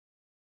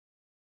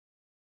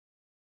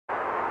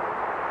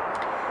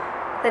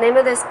The name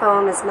of this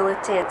poem is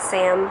Militant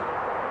Sam.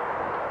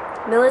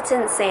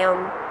 Militant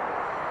Sam,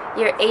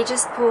 your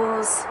aegis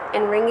pools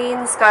in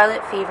ringing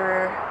scarlet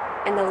fever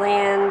in the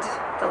land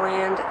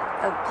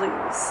of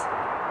blues.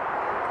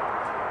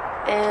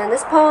 And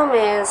this poem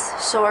is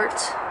short,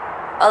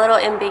 a little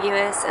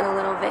ambiguous, and a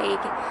little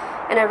vague.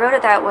 And I wrote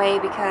it that way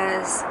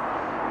because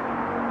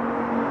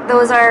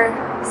those are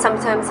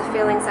sometimes the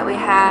feelings that we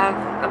have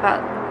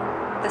about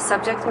the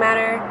subject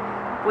matter,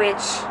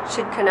 which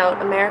should connote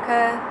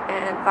America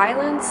and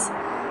violence,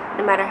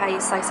 no matter how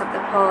you slice up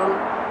the poem.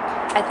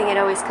 I think it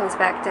always comes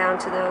back down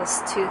to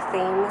those two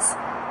themes.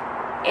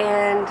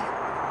 And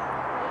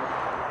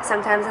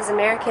sometimes as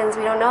Americans,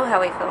 we don't know how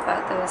we feel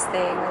about those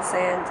things,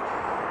 and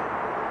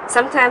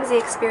sometimes the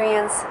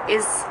experience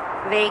is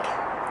vague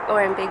or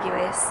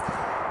ambiguous,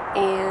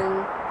 and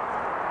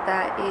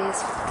that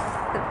is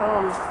the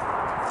poem.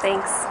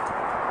 Thanks.